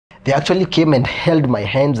They actually came and held my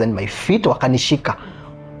hands and my feet, wakanishika.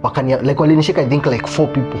 Like walinishika, I think like 4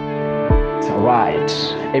 people. Right.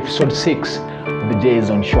 Episode 6 of the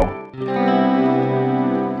Jzone show.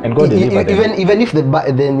 And God delivered them. Even if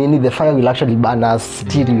the fire will actually burn us,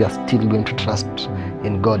 still we are still going to trust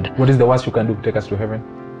in God. What is the worst you can do to take us to heaven?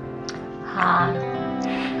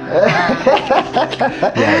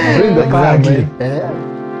 Bring the exactly.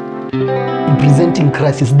 Representing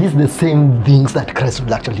Christ, is this the same things that Christ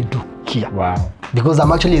will actually do here? Wow. Because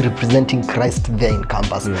I'm actually representing Christ there in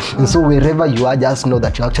campus. Yes. And so wherever you are, just know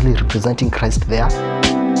that you're actually representing Christ there.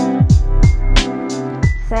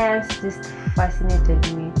 Science just fascinated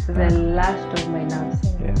me to the last of my nerves.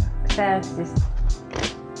 Yeah. Science just...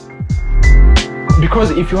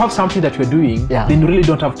 Because if you have something that you're doing, then you really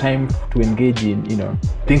don't have time to engage in,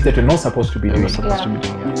 things that you're not supposed to be doing.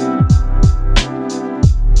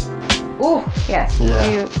 Oh, yes.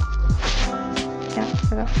 Yeah.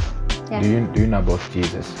 Do you know about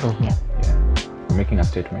Jesus? Yeah. You're making a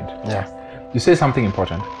statement. Yeah. You say something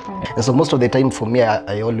important. And so most of the time for me,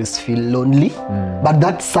 I always feel lonely. But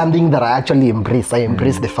that's something that I actually embrace. I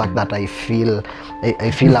embrace the fact that I feel I'm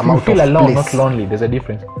out of place. You feel alone, not lonely. There's a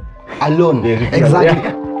difference. Alone.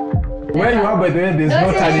 Exactly. Where you are, by the way, there's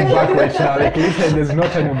no turning back right now. Like listen, there's no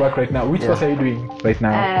turning back right now. Which course are you doing right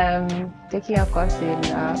now? Taking a course in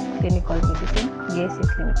clinical medicine. Yes, in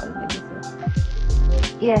clinical medicine.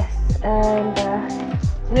 Yes, and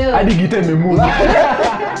no. I did get me move.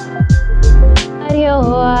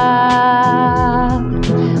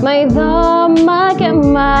 My doma que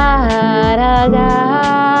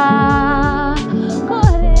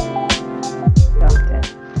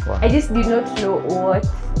I just did not know what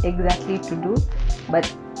exactly to do,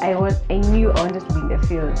 but I knew I wanted to be in the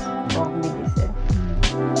field of medicine.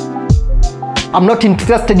 I'm not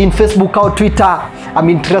interested in Facebook or Twitter. I'm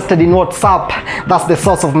interested in WhatsApp. That's the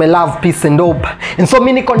source of my love, peace, and hope. And so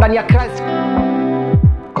many condemn Christ.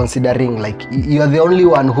 Considering like you are the only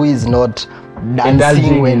one who is not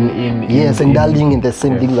dancing indulging in the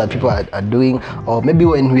same things that people are doing, or maybe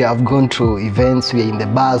when we have gone to events, we are in the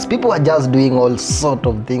bars, people are just doing all sort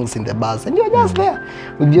of things in the bars, and you're just there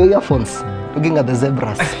with your earphones looking at the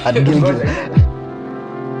zebras at Gilgil.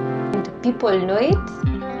 And people know it,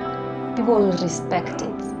 people will respect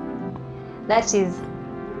it. That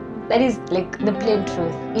is like the plain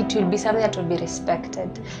truth. It will be something that will be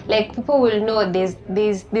respected. Like people will know there's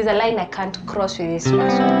a line I can't cross with this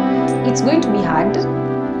person. It's going to be hard,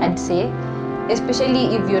 I'd say,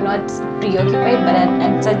 especially if you're not preoccupied, but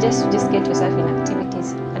I'd suggest you just get yourself in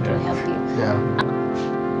activities that will help you.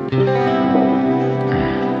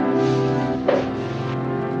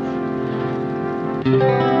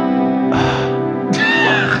 Yeah.